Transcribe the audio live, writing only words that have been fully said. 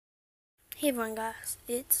Hey everyone guys,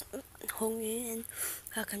 it's Hong Yu and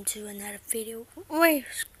welcome to another video where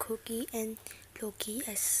Cookie and Loki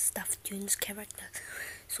as stufftoon's character.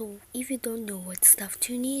 So if you don't know what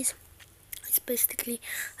stufftoon is, it's basically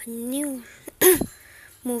a new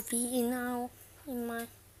movie in my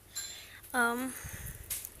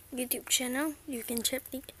YouTube channel. You can check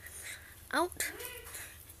it out,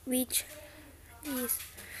 which is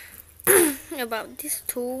about these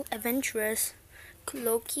two adventurers,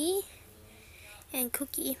 Loki and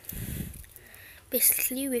Cookie,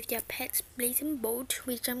 basically with their pets blazing boat,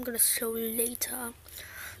 which I'm gonna show you later.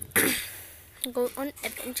 Go on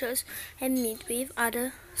adventures and meet with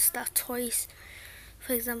other stuffed toys.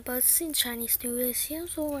 For example, since Chinese New Year is here,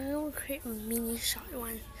 so I will create a mini short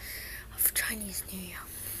one of Chinese New Year.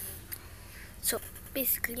 So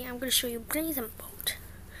basically I'm gonna show you blazing boat.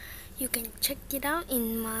 You can check it out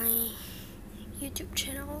in my YouTube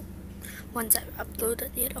channel once I've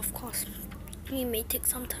uploaded it, of course. It may take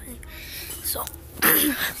some time. So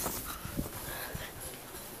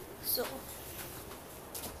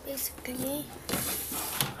basically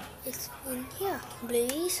it's in here.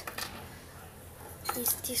 Blaze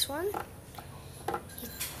is this one.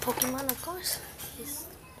 It's Pokemon, of course. It's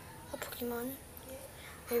a Pokemon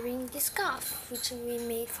wearing this scarf, which we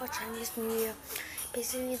made for Chinese New Year.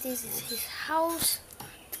 Basically this is his house.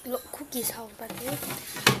 Cookie's house, by the way.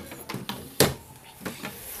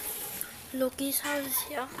 Loki's house is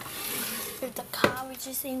here with the car, which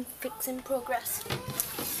is in progress.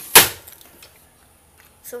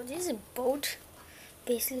 So this is a boat.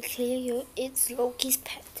 Basically it's Loki's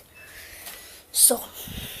pet. So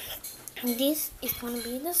this is gonna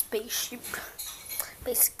be the spaceship.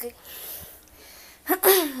 Basically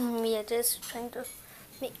we are just trying to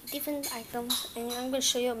make different items, and I'm gonna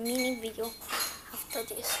show you a mini video after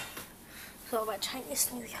this. So about Chinese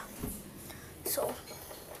New Year. So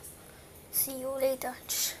see you later.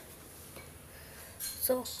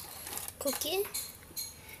 So Cookie,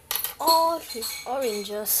 all his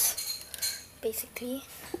oranges, basically.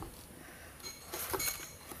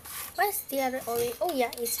 Where's the other orange? Oh yeah,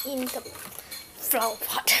 it's in the flower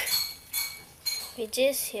pot, which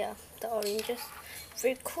is here. The oranges,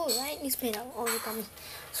 very cool, right? It's made of origami,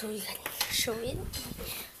 so you can show it.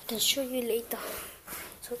 I can show you later.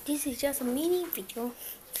 So this is just a mini video.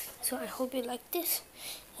 So I hope you like this,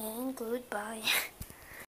 and goodbye.